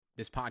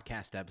This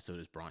podcast episode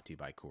is brought to you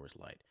by Coors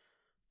Light.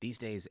 These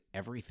days,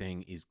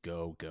 everything is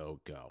go, go,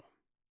 go.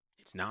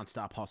 It's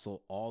nonstop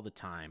hustle all the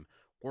time.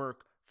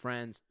 Work,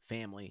 friends,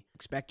 family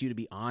expect you to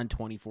be on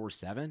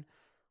 24/7.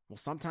 Well,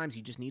 sometimes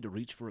you just need to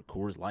reach for a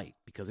Coors Light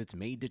because it's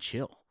made to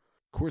chill.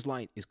 Coors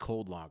Light is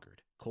cold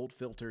lagered, cold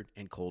filtered,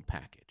 and cold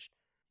packaged.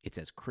 It's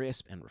as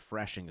crisp and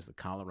refreshing as the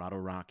Colorado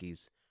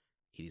Rockies.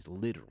 It is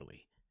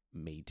literally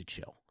made to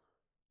chill.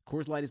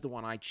 Coors Light is the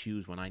one I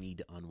choose when I need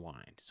to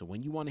unwind. So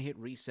when you want to hit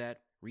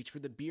reset, reach for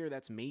the beer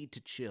that's made to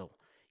chill.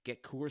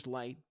 Get Coors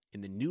Light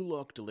in the new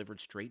look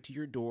delivered straight to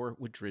your door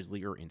with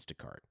Drizzly or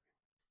Instacart.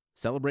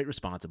 Celebrate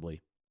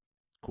responsibly.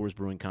 Coors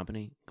Brewing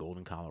Company,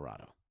 Golden,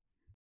 Colorado.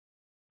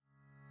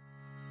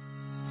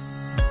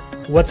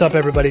 What's up,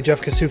 everybody?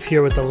 Jeff Kassouf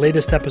here with the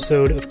latest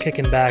episode of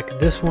Kicking Back.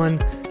 This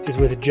one is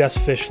with Jess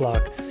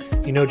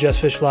Fishlock. You know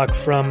Jess Fishlock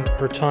from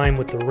her time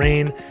with the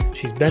Reign.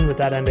 She's been with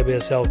that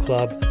NWSL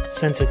club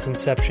since its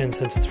inception,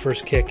 since its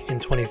first kick in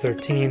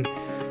 2013.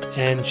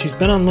 And she's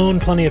been on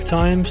loan plenty of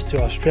times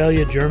to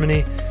Australia,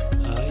 Germany,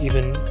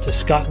 even to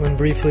Scotland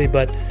briefly.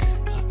 But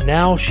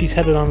now she's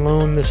headed on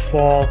loan this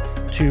fall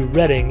to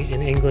Reading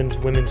in England's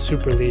Women's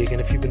Super League.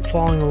 And if you've been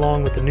following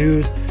along with the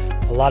news,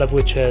 a lot of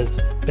which has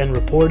been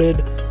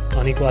reported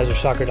on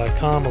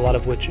EqualizerSoccer.com, a lot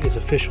of which is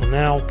official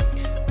now,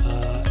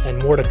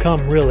 and more to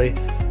come, really.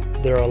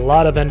 There are a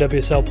lot of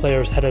NWSL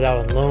players headed out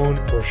on loan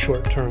or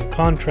short-term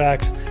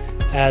contracts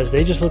as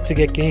they just look to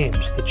get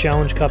games. The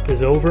Challenge Cup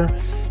is over.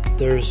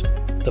 There's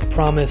the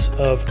promise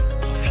of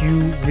a few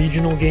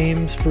regional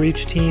games for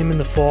each team in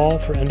the fall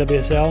for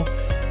NWSL,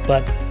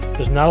 but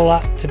there's not a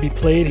lot to be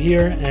played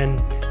here, and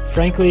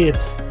frankly,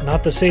 it's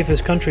not the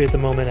safest country at the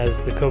moment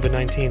as the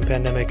COVID-19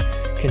 pandemic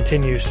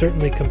continues,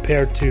 certainly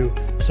compared to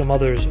some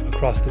others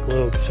across the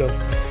globe. So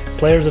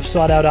players have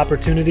sought out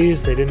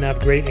opportunities. They didn't have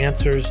great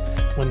answers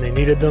when they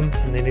needed them,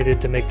 and they needed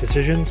to make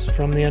decisions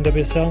from the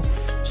NWSL.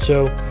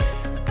 So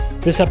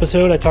this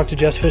episode, I talked to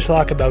Jess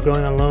Fishlock about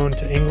going on loan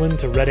to England,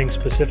 to Reading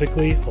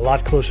specifically, a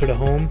lot closer to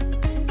home,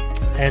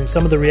 and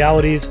some of the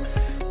realities,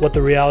 what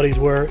the realities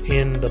were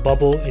in the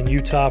bubble in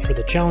Utah for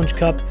the Challenge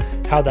Cup,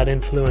 how that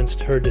influenced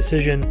her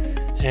decision,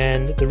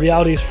 and the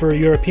realities for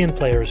European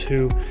players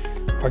who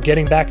are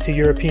getting back to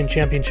European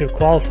Championship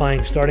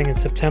qualifying starting in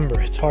September.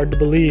 It's hard to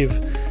believe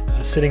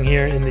sitting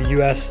here in the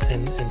U.S.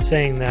 and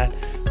saying that,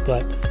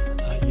 but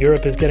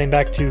Europe is getting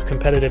back to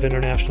competitive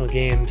international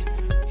games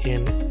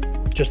in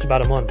just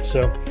about a month.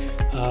 So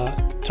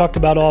talked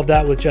about all of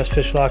that with Jess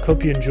Fishlock.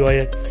 Hope you enjoy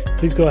it.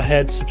 Please go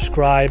ahead,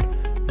 subscribe,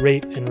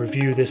 rate, and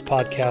review this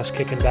podcast,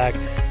 Kicking Back.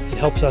 It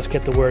helps us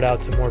get the word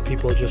out to more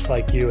people just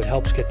like you. It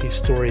helps get these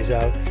stories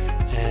out,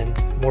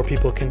 and more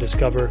people can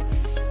discover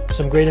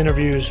some great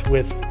interviews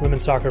with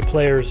women's soccer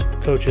players,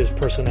 coaches,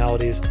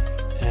 personalities,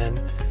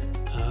 and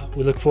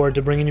we look forward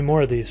to bringing you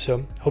more of these.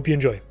 So hope you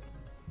enjoy.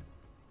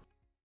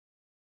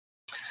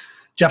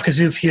 Jeff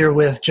Kassouf here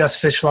with Jess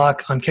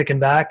Fishlock on Kicking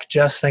Back.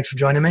 Jess, thanks for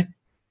joining me.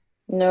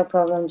 No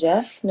problem,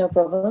 Jeff. No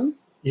problem.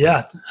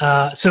 Yeah.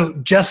 So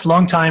Jess,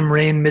 longtime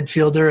Reign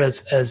midfielder,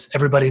 as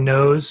everybody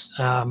knows.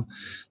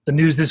 The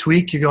news this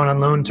week, you're going on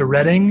loan to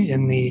Reading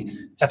in the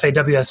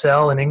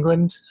FAWSL in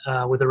England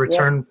with a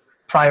return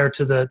prior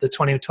to the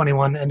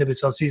 2021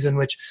 NWSL season,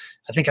 which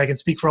I think I can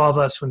speak for all of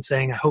us when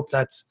saying I hope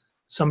that's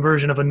some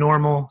version of a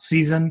normal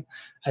season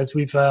as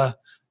we've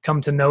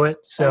come to know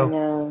it.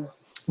 So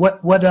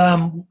what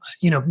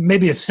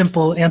maybe a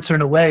simple answer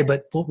in a way,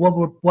 but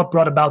what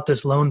brought about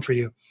this loan for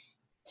you?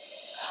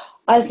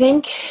 I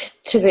think,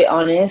 to be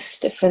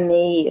honest, for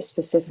me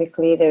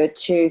specifically, there were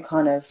two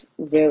kind of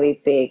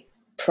really big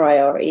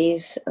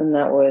priorities, and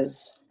that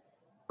was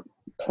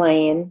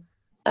playing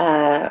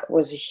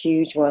was a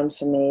huge one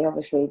for me,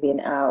 obviously being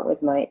out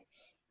with my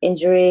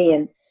injury,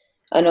 and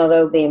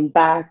although being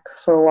back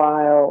for a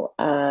while,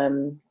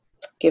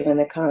 given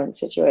the current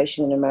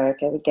situation in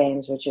America, the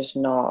games were just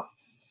not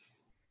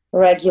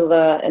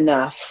regular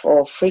enough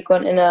or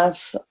frequent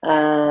enough,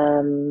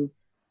 and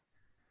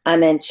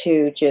then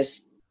two,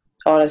 just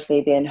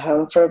honestly being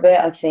home for a bit.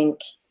 I think,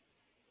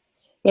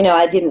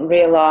 I didn't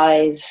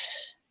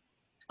realize,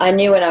 I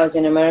knew when I was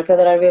in America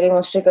that I really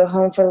wanted to go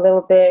home for a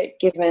little bit,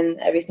 given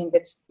everything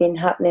that's been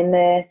happening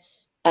there.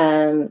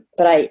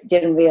 But I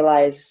didn't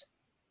realize,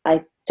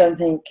 I don't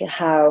think,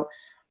 how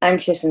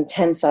anxious and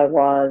tense I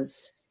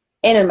was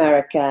in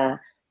America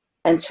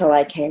until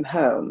I came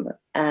home,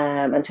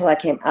 until I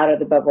came out of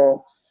the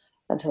bubble,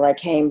 until I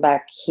came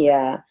back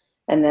here.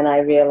 And then I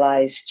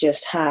realized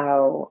just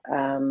how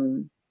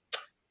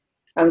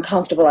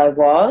uncomfortable I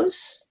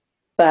was,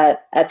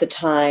 but at the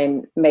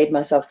time made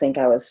myself think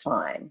I was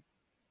fine.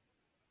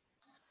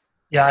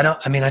 Yeah,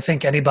 I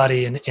think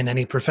anybody in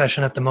any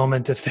profession at the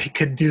moment, if they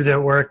could do their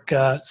work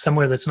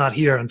somewhere that's not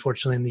here,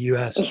 unfortunately in the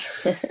U.S.,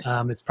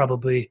 it's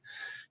probably,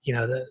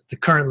 the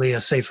currently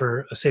a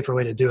safer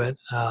way to do it.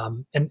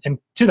 And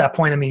to that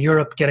point,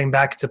 Europe getting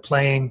back to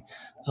playing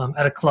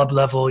at a club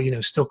level,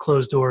 still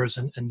closed doors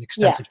and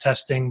extensive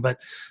testing, but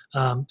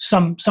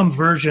some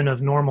version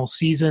of normal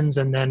seasons.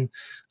 And then,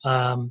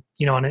 on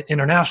an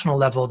international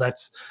level,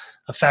 that's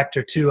a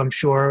factor too, I'm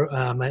sure.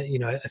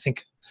 I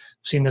think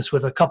I've seen this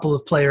with a couple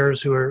of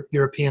players who are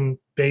European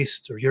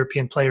based or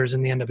European players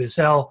in the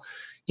NWSL.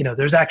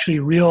 There's actually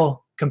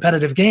real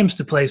competitive games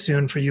to play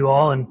soon for you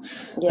all, and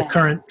the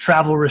current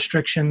travel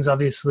restrictions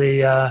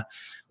obviously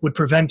would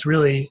prevent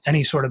really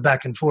any sort of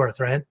back and forth,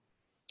 right?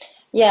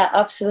 Yeah,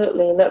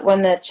 absolutely. Look,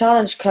 when the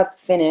Challenge Cup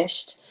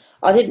finished,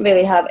 I didn't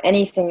really have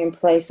anything in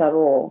place at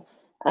all.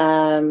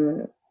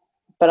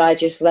 But I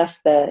just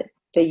left the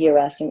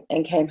US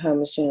and came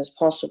home as soon as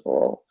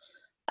possible.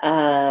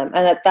 And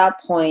at that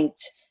point,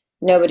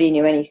 nobody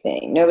knew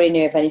anything. Nobody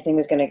knew if anything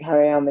was going to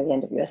carry on with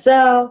the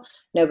NWSL.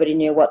 Nobody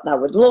knew what that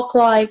would look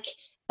like.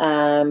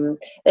 There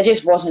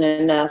just wasn't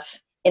enough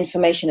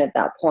information at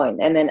that point.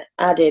 And then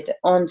added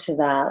onto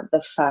that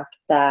the fact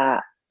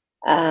that,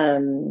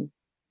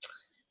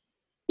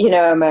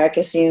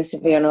 America seems to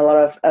be on a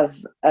lot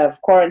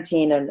of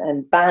quarantine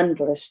and banned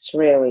lists,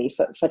 really,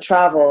 for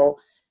travel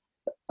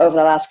over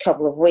the last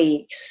couple of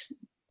weeks.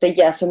 So,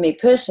 yeah, for me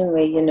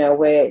personally,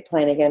 we're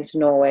playing against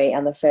Norway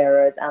and the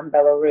Faroes and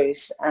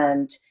Belarus,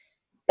 and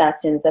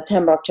that's in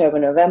September, October,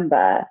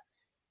 November.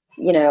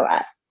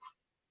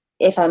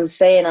 If I'm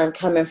saying I'm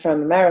coming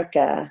from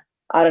America,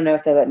 I don't know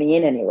if they'll let me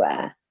in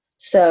anywhere.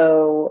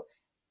 So,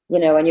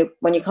 when you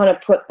kind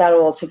of put that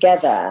all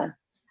together,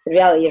 the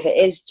reality of it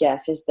is,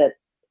 Jeff, is that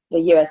the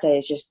USA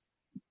is just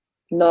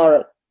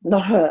not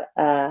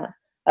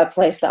a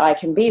place that I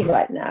can be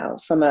right now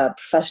from a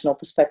professional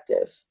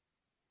perspective.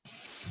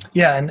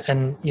 Yeah,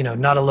 and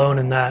not alone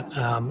in that.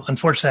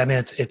 Unfortunately, I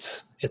mean,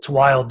 it's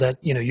wild that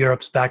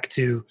Europe's back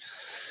to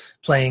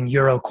playing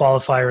Euro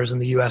qualifiers, and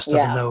the US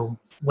doesn't know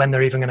when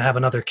they're even going to have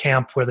another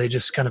camp where they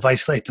just kind of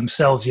isolate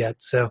themselves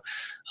yet. So,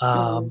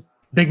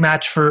 big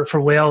match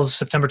for Wales,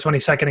 September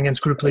 22nd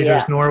against group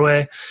leaders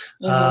Norway.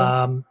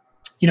 Mm-hmm.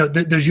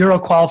 There's Euro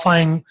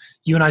qualifying.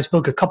 You and I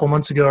spoke a couple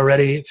months ago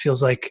already. It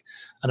feels like,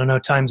 I don't know,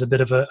 time's a bit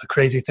of a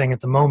crazy thing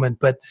at the moment,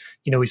 but,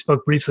 we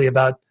spoke briefly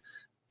about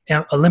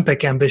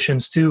Olympic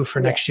ambitions too for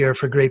next year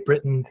for Great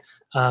Britain.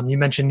 You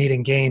mentioned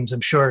needing games.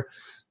 I'm sure,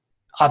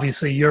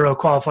 obviously, Euro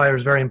qualifier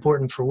is very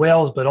important for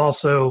Wales, but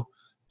also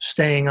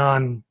staying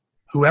on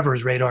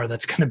whoever's radar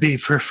that's going to be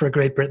for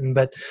Great Britain.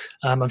 But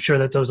I'm sure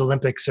that those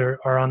Olympics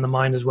are on the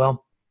mind as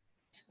well.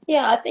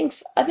 Yeah, I think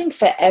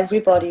for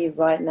everybody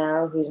right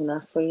now who's an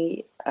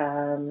athlete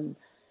and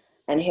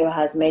who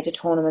has major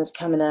tournaments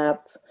coming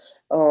up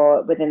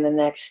or within the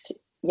next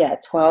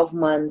 12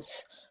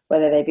 months,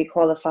 whether they be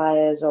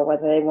qualifiers or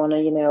whether they want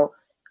to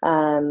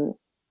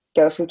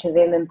go through to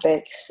the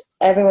Olympics,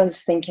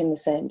 everyone's thinking the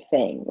same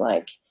thing.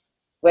 Like,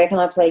 where can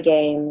I play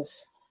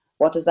games?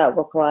 What does that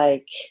look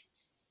like?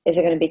 Is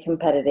it going to be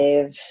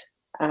competitive?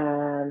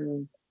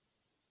 And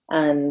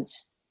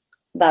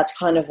that's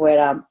kind of where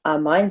our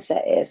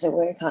mindset is, or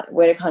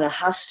where it kind of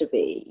has to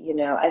be.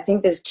 I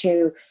think there's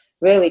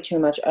really too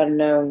much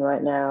unknown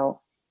right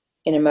now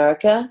in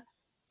America.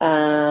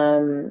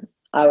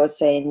 I would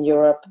say in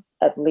Europe,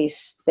 at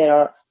least, there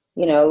are,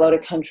 a lot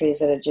of countries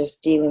that are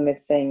just dealing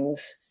with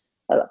things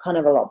kind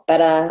of a lot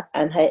better.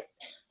 And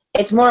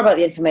it's more about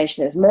the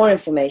information. There's more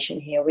information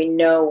here. We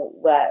know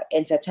that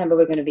in September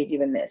we're going to be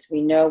doing this.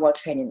 We know what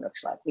training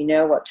looks like. We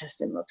know what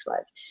testing looks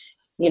like.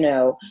 We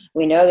know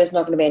there's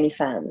not going to be any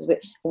fans.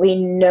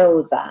 We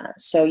know that,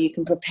 so you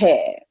can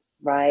prepare,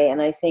 right? And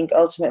I think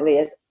ultimately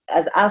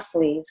as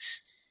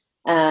athletes,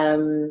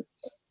 and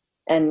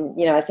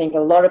I think a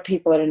lot of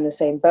people are in the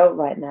same boat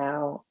right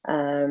now.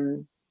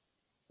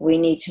 We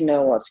need to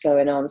know what's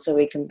going on so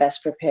we can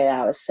best prepare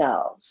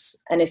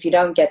ourselves. And if you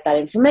don't get that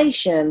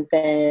information,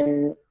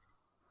 then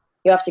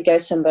you have to go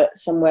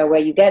somewhere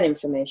where you get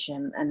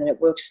information and then it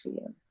works for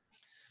you.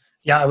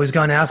 Yeah, I was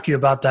going to ask you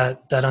about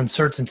that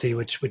uncertainty,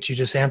 which you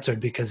just answered,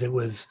 because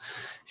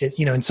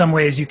in some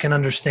ways you can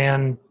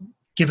understand,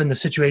 given the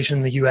situation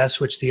in the US,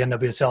 which the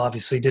NWSL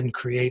obviously didn't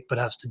create but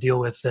has to deal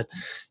with, that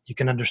you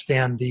can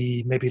understand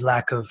the maybe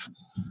lack of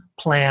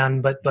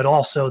plan, but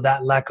also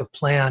that lack of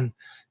plan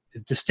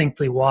is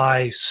distinctly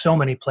why so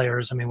many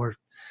players, I mean, we're,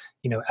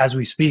 as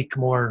we speak,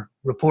 more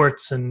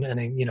reports and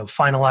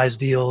finalized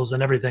deals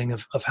and everything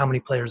of how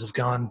many players have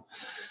gone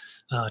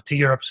to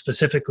Europe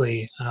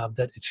specifically,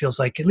 that it feels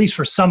like, at least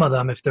for some of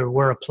them, if there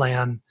were a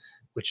plan,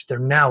 which there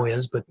now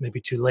is, but maybe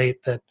too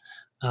late, that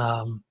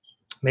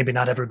maybe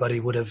not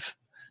everybody would have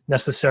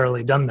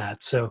necessarily done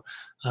that. So,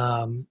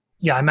 I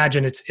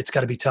imagine it's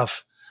got to be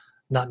tough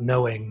not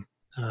knowing,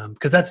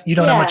 because you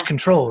don't have much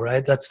control,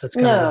 right? That's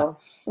kind of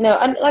no.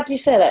 And like you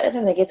said, I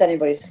don't think it's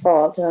anybody's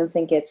fault. I don't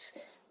think it's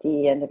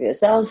the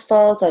NWSL's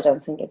fault. I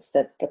don't think it's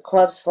the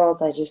club's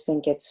fault. I just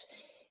think it's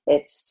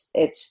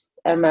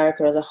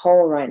America as a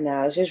whole right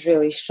now is just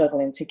really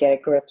struggling to get a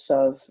grips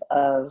of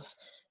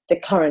the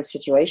current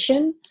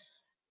situation.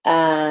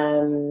 I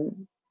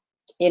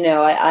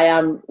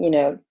am,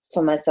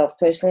 for myself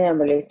personally,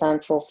 I'm really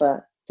thankful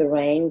for the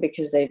Reign,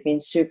 because they've been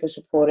super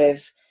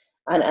supportive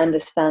and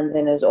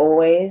understanding as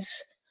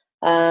always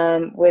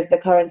with the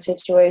current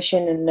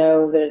situation, and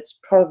know that it's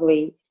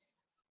probably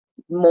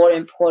more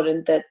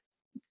important that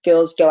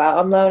girls go out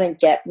on loan and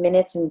get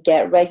minutes and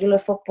get regular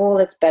football.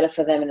 It's better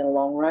for them in the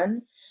long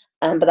run.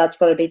 but that's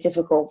got to be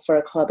difficult for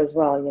a club as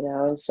well,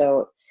 and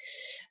so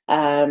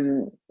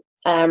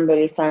I'm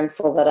really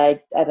thankful that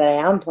I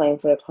am playing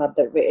for a club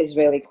that is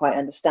really quite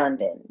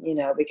understanding,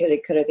 because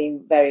it could have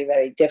been very,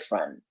 very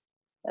different.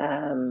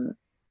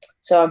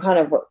 So I'm kind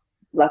of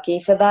lucky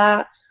for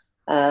that.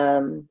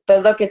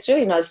 But look, it's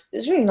really nice.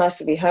 It's really nice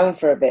to be home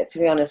for a bit, to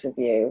be honest with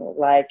you.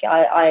 Like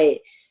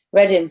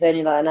Reading's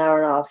only like an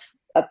hour and a half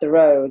up the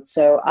road,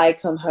 so I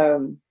come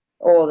home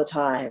all the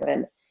time,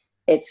 and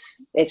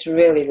it's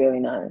really, really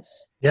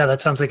nice. Yeah,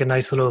 that sounds like a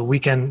nice little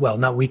weekend. Well,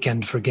 not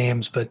weekend for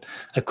games, but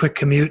a quick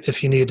commute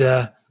if you need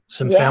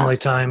some family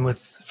time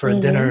for a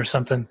dinner or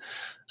something.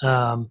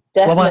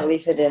 Definitely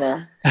for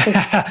dinner.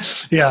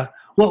 Yeah.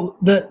 Well,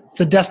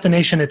 the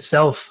destination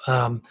itself,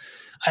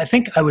 I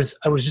think I was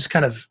just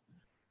kind of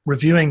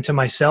reviewing to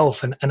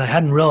myself, and I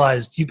hadn't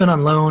realized you've been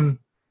on loan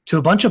to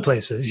a bunch of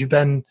places. You've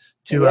been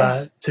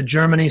to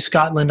Germany,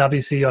 Scotland,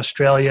 obviously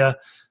Australia,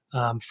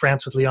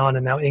 France with Lyon,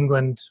 and now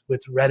England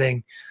with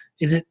Reading.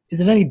 Is it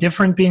any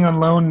different being on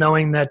loan,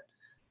 knowing that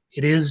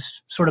it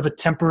is sort of a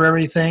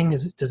temporary thing?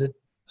 Does it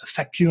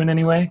affect you in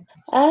any way?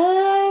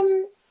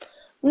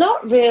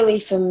 Not really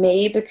for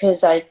me,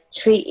 because I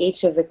treat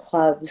each of the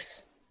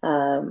clubs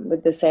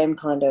with the same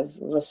kind of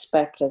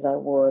respect as I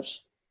would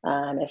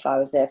if I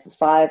was there for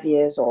 5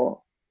 years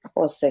or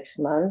 6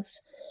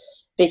 months,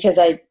 because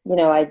I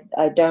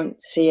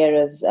don't see it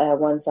as a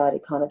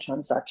one-sided kind of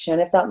transaction,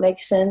 if that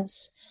makes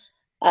sense.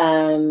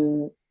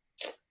 And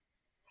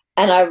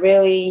I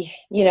really,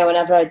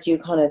 whenever I do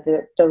kind of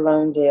the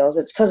loan deals,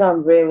 it's because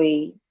I'm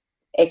really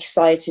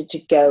excited to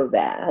go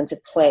there and to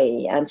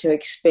play and to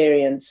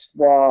experience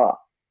what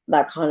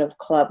that kind of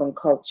club and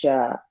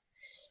culture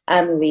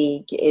and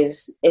league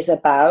is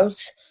about.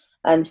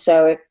 And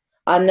so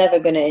I'm never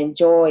going to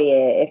enjoy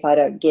it if I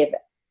don't give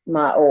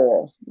my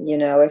all,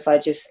 if I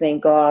just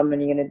think, oh, I'm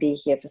only going to be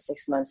here for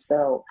 6 months,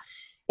 so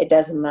it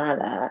doesn't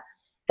matter.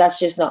 That's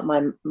just not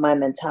my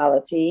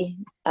mentality.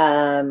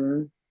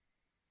 And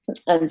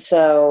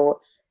so,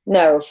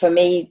 no, for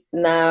me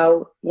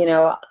now,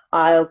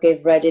 I'll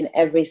give Reading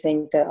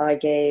everything that I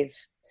gave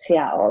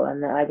Seattle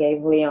and that I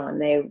gave Lyon.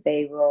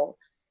 They will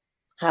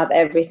have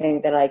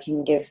everything that I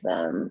can give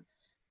them.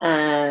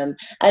 And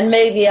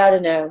maybe, I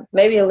don't know,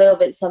 maybe a little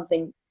bit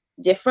something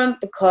different,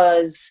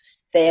 because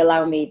they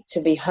allow me to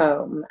be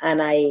home,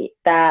 and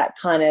that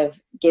kind of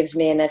gives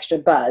me an extra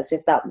buzz,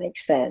 if that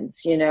makes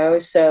sense,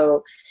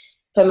 So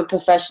from a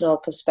professional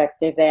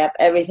perspective, they have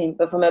everything,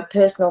 but from a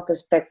personal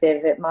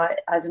perspective, it might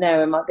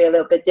be a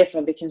little bit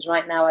different, because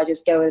right now I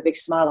just go with a big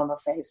smile on my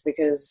face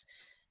because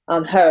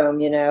I'm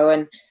home,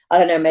 and I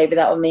don't know, maybe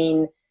that will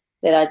mean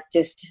that I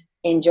just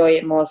enjoy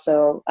it more,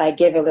 so I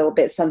give a little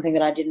bit something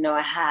that I didn't know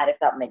I had, if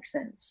that makes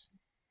sense.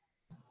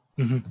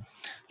 Mm-hmm.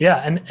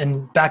 Yeah,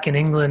 and back in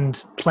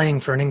England,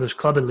 playing for an English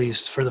club, at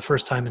least for the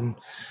first time in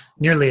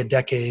nearly a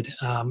decade,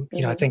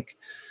 I think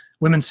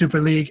Women's Super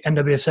League,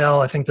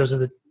 NWSL, I think those are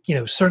the,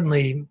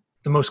 certainly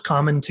the most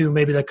common two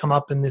maybe that come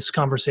up in this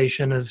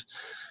conversation of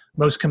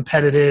most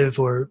competitive,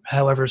 or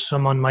however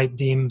someone might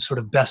deem sort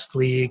of best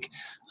league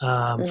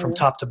from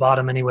top to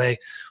bottom anyway.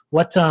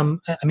 What,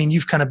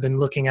 you've kind of been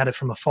looking at it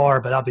from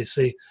afar, but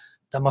obviously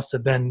that must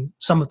have been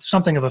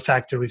something of a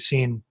factor. We've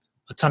seen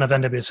a ton of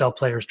NWSL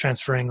players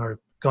transferring or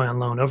going on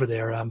loan over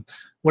there.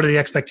 What are the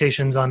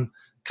expectations on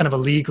kind of a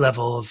league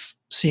level of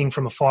seeing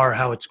from afar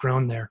how it's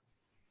grown there?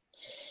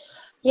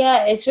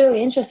 Yeah, it's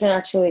really interesting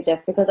actually,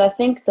 Jeff, because I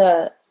think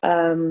that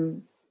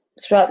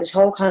throughout this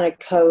whole kind of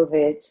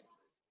COVID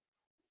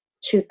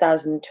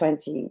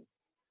 2020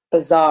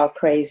 bizarre,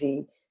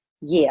 crazy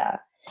year,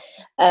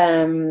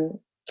 the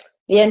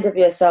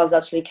NWSL has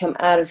actually come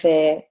out of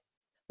it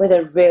with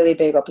a really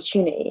big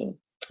opportunity.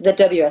 The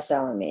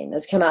WSL,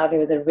 has come out of it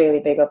with a really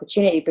big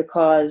opportunity,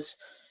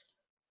 because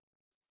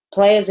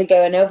players are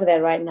going over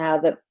there right now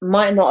that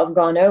might not have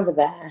gone over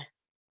there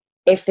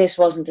if this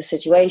wasn't the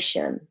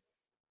situation,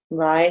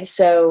 right?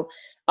 So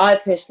I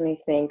personally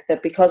think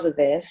that because of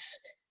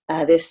this,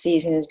 this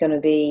season is going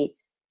to be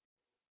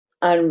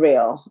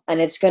unreal, and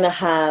it's going to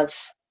have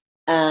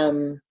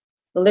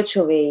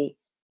literally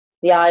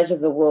the eyes of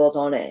the world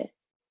on it,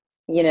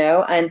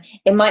 and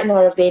it might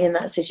not have been in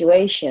that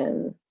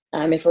situation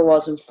if it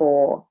wasn't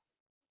for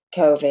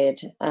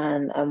COVID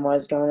and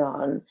what is going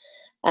on.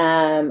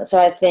 So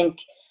I think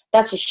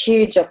that's a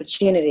huge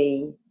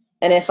opportunity.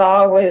 And if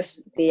I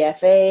was the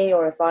FA,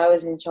 or if I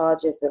was in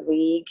charge of the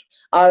league,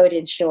 I would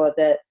ensure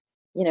that,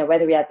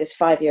 whether we had this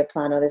 5-year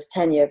plan or this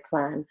 10-year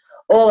plan,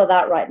 all of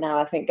that right now,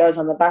 I think, goes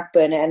on the back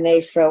burner, and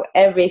they throw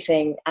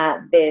everything at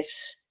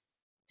this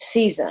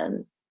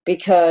season,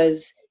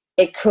 because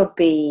it could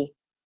be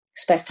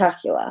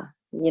spectacular.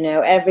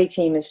 Every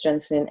team is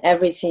strengthening.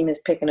 Every team is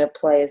picking up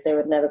players they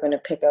were never going to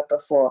pick up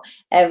before.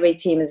 Every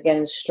team is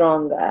getting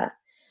stronger.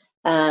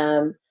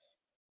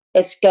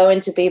 It's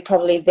going to be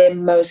probably the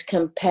most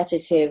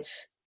competitive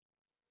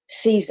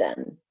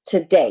season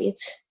to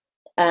date.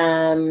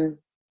 And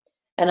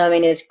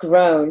it's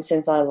grown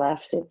since I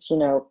left. It's,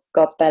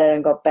 got better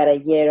and got better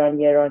year on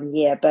year on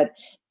year. But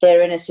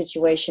they're in a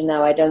situation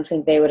now I don't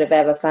think they would have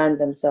ever found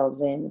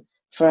themselves in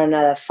for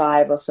another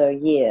 5 or so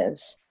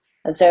years.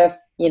 And so, if,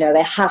 you know,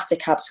 they have to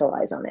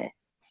capitalize on it.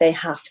 They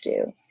have to,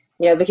 you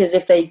know, because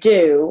if they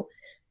do,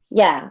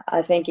 yeah,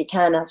 I think it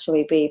can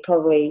actually be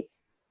probably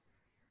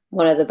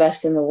one of the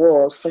best in the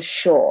world for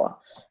sure.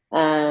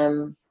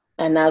 And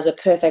now's a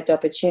perfect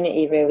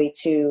opportunity really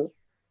to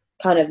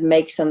kind of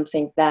make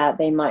something that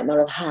they might not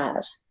have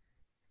had.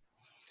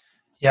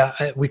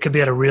 Yeah, we could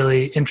be at a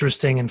really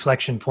interesting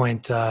inflection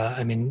point.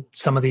 I mean,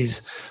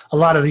 a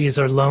lot of these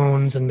are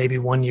loans and maybe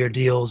 1-year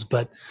deals,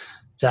 but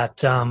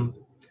that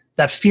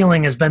that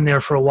feeling has been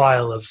there for a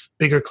while of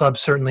bigger clubs,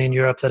 certainly in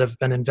Europe, that have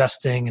been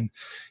investing. And,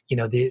 you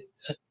know, I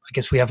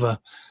guess we have a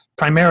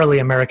primarily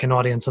American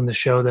audience on the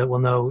show that will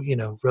know, you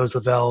know, Rose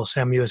Lavelle,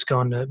 Sam Mewis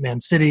going to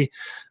Man City,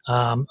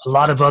 a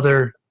lot of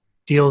other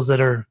deals that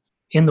are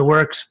in the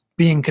works,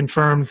 being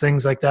confirmed,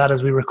 things like that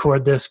as we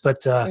record this.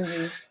 But,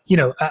 you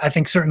know, I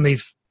think certainly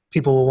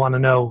people will want to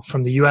know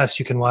from the U.S.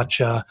 you can watch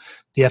the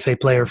FA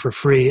Player for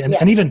free.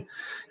 And even,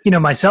 you know,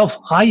 myself,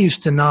 I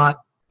used to not,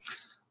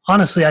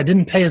 honestly, I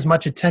didn't pay as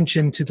much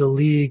attention to the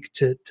league,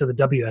 to the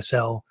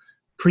WSL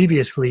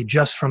previously,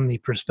 just from the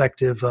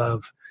perspective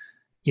of,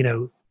 you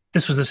know,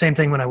 this was the same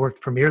thing when I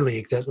worked Premier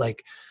League, that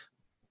like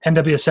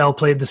NWSL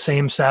played the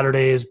same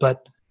Saturdays,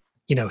 but,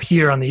 you know,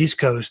 here on the East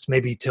Coast,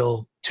 maybe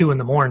till 2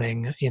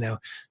 a.m, you know,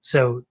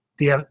 so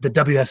the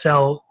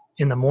WSL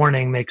in the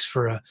morning makes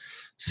for a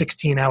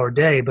 16-hour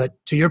day. But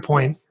to your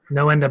point,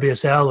 no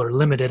NWSL or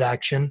limited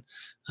action.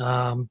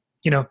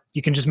 You know,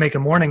 you can just make a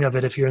morning of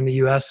it if you're in the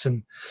U.S.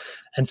 and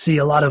see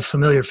a lot of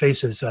familiar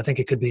faces. So I think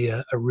it could be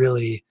a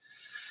really,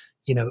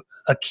 you know,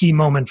 a key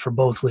moment for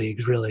both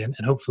leagues, really, and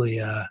hopefully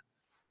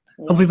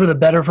for the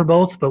better for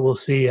both. But we'll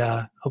see.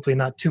 Hopefully,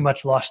 not too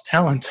much lost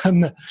talent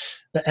on the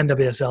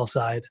NWSL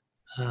side.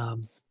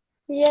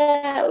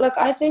 Yeah, look,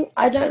 I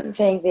don't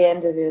think the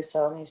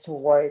NWSL needs to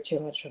worry too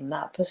much from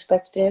that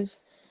perspective,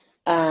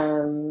 at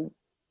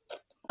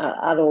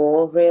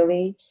all,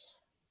 really.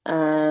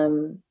 But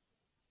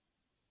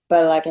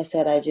like I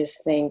said, I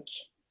just think,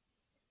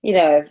 you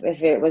know,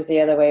 if it was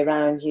the other way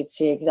around, you'd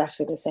see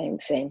exactly the same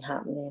thing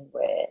happening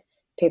where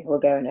people are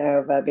going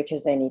over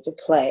because they need to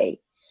play.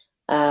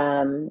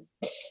 You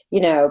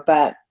know,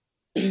 but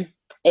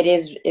it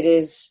is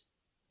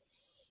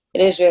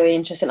really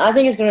interesting. I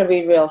think it's going to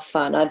be real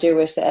fun. I do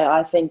wish that,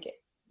 I think,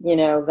 you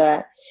know,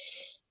 that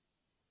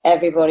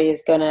everybody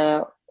is going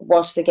to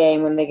watch the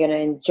game and they're going to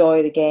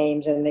enjoy the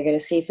games and they're going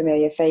to see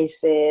familiar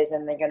faces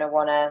and they're going to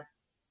want to,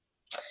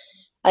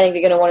 I think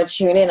they're going to want to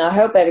tune in. I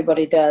hope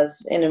everybody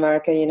does in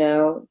America, you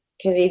know,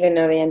 because even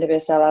though the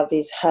NWSL have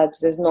these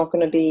hubs, there's not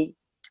going to be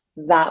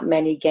that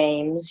many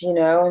games, you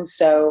know, and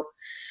so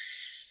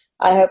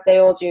I hope they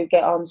all do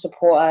get on,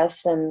 support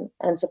us and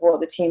support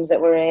the teams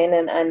that we're in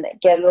and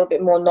get a little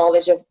bit more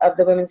knowledge of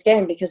the women's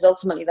game, because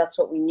ultimately that's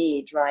what we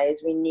need, right?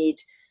 Is we need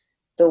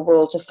the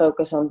world to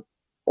focus on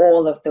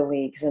all of the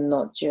leagues and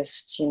not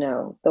just, you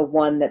know, the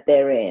one that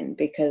they're in,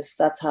 because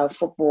that's how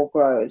football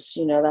grows,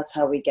 you know, that's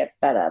how we get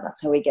better,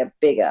 that's how we get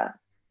bigger.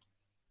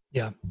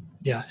 Yeah.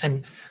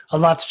 And a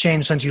lot's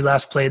changed since you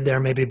last played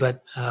there maybe,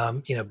 but,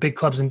 you know, big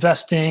clubs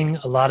investing,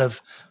 a lot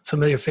of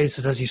familiar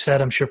faces, as you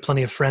said, I'm sure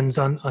plenty of friends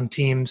on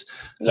teams.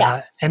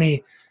 Yeah.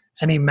 Any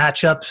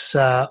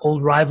matchups,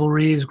 old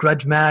rivalries,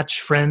 grudge match,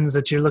 friends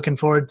that you're looking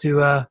forward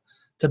to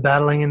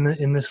battling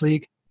in this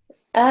league?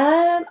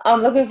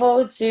 I'm looking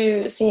forward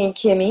to seeing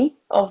Kimmy,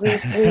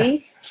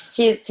 obviously.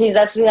 she's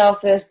actually our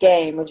first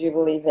game, would you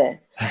believe it?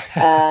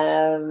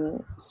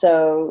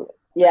 So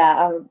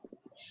yeah,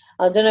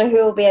 I don't know who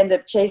will be end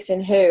up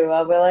chasing who.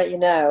 I will let you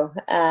know.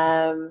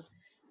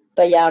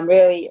 But yeah, I'm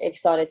really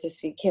excited to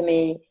see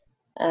Kimmy.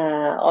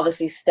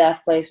 Obviously,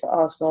 Steph plays for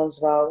Arsenal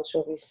as well, which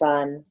will be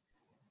fun.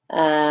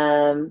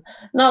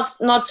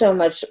 Not so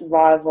much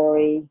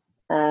rivalry.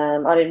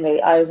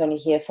 I was only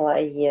here for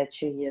like a year,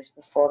 2 years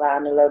before that,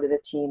 and a load of the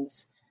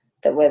teams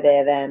that were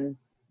there then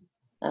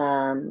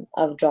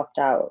have dropped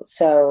out.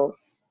 So,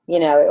 you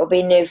know, it'll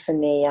be new for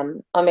me.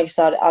 I'm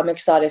excited. I'm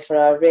excited for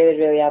her. Really,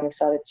 really, I'm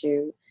excited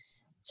to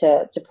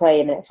play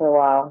in it for a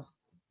while.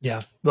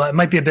 Yeah, well, it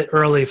might be a bit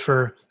early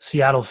for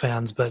Seattle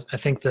fans, but I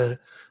think the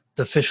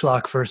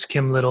Fishlock versus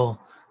Kim Little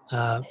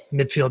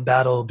midfield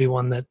battle will be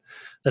one that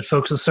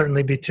folks will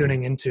certainly be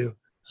tuning into.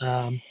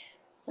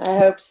 I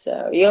hope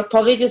so. You'll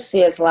probably just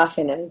see us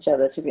laughing at each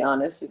other, to be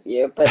honest with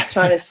you, but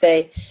trying to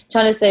stay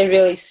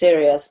really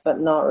serious,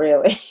 but not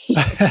really.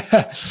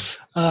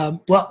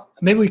 Well,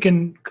 maybe we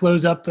can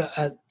close up.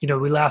 You know,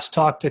 we last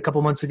talked a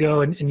couple months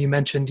ago, and you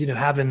mentioned, you know,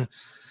 having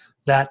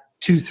that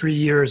 2-3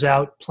 years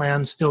out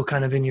plan still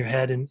kind of in your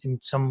head in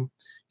some,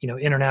 you know,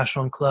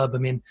 international club. I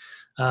mean,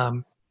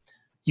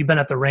 you've been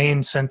at the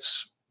Reign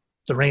since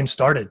the Reign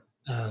started,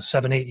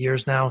 7-8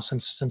 years now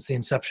since the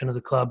inception of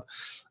the club.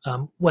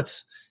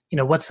 What's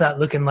that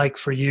looking like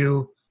for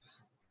you,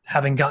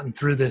 having gotten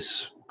through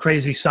this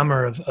crazy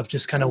summer of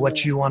just kind of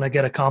what you want to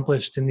get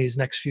accomplished in these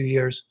next few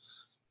years?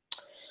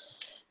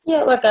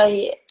 Yeah, look,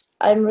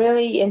 I'm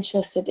really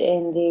interested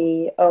in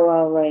the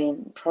OL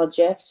Reign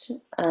project.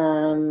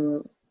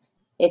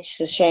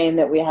 It's a shame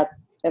that we have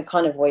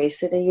kind of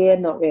wasted a year,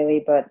 not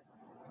really, but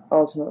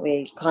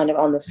ultimately kind of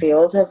on the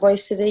field have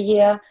wasted a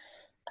year.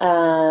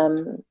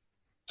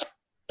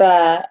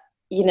 But,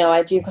 you know,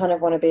 I do kind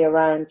of want to be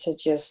around to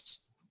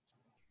just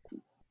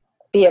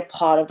be a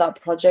part of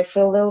that project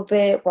for a little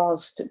bit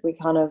whilst we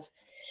kind of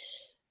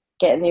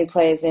get new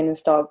players in and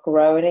start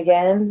growing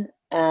again.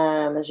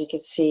 As you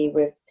could see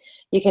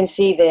you can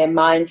see their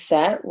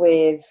mindset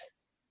with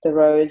the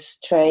Rose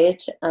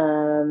trade,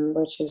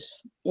 which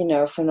is, you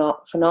know,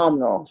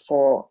 phenomenal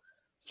for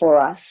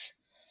us.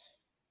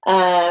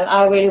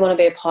 I really want to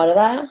be a part of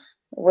that.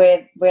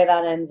 Where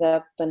that ends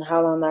up and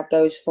how long that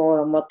goes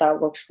for and what that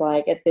looks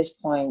like at this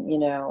point, you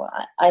know,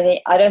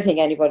 I don't think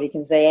anybody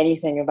can say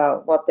anything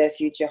about what their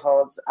future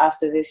holds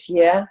after this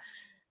year.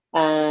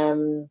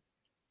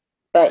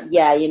 But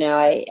yeah, you know,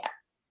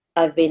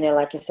 I've been there,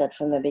 like I said,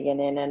 from the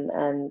beginning,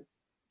 and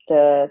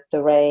the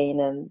Reign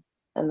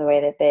and the way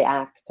that they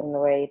act and the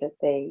way that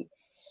they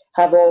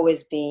have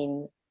always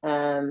been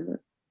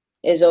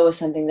is always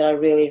something that I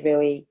really,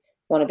 really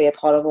want to be a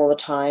part of all the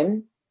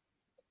time.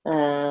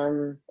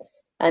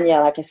 And yeah,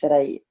 like I said,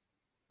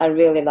 I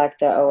really like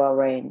the OL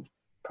Reign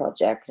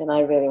project, and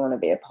I really want to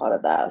be a part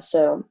of that.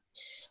 So,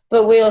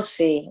 but we'll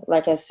see.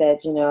 Like I said,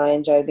 you know, I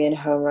enjoy being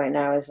home right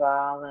now as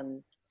well.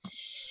 And,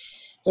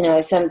 you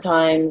know,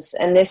 sometimes,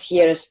 and this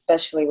year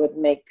especially, would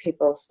make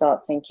people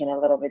start thinking a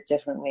little bit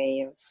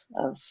differently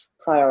of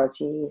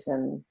priorities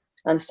and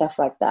stuff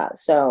like that.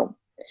 So,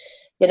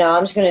 you know,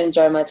 I'm just going to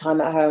enjoy my time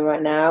at home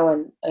right now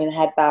and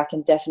head back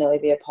and definitely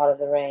be a part of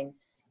the Reign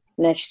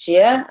next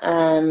year.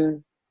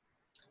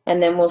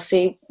 And then we'll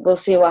see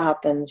what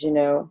happens, you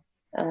know.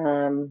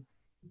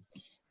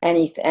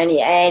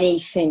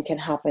 Anything can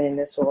happen in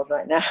this world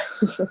right now.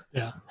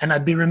 Yeah. And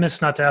I'd be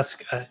remiss not to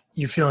ask,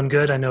 you feeling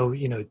good? I know,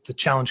 you know, the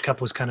Challenge Cup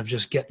was kind of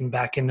just getting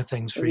back into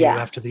things for you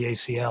after the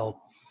ACL.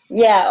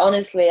 Yeah,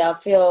 honestly, I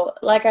feel,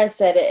 like I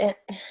said,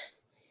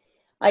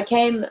 I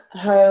came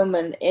home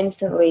and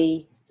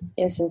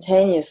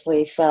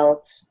instantaneously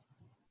felt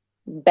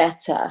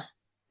better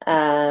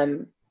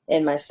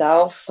in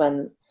myself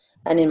and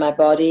in my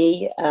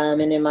body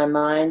and in my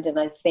mind. And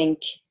I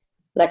think,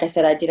 like I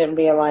said, I didn't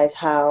realize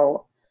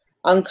how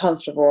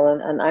uncomfortable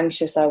and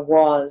anxious I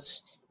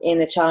was in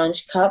the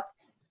Challenge Cup.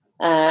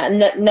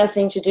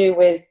 Nothing to do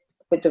with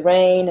the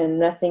Reign and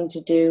nothing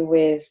to do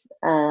with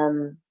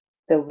the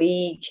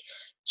league.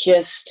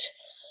 Just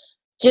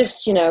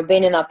you know,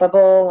 being in that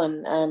bubble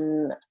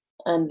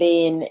and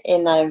being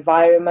in that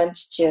environment,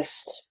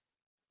 just,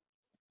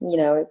 you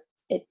know,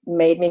 it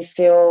made me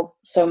feel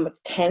so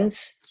much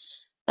tense.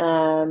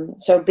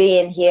 So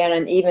being here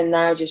and even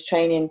now just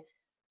training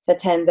for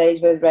 10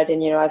 days with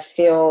Reading, you know, I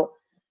feel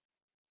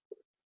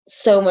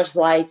so much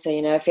lighter,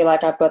 you know. I feel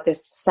like I've got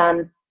this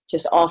sand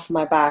just off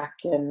my back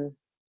and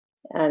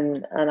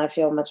I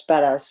feel much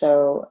better.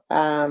 So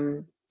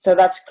so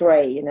that's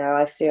great, you know.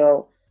 I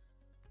feel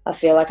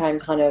like I'm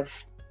kind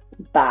of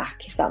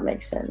back, if that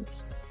makes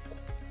sense.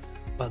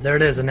 Well, there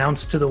it is,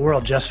 announced to the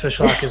world, Jess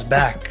Fishlock is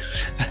back.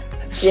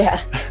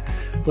 Yeah.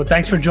 Well,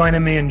 thanks for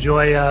joining me.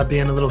 Enjoy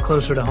being a little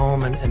closer to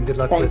home, and good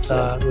luck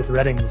with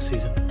Reading this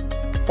season.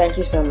 Thank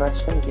you so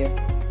much. Thank you.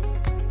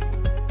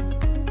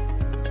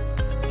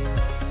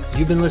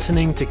 You've been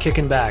listening to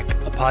Kicking Back,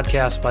 a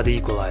podcast by The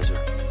Equalizer.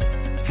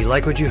 If you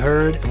like what you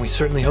heard, and we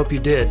certainly hope you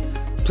did,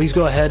 please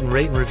go ahead and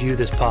rate and review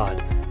this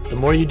pod. The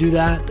more you do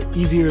that, the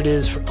easier it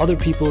is for other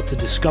people to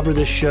discover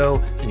this show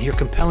and hear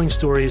compelling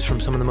stories from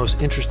some of the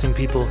most interesting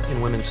people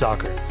in women's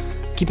soccer.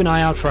 Keep an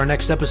eye out for our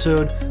next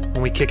episode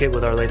when we kick it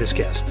with our latest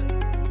guest.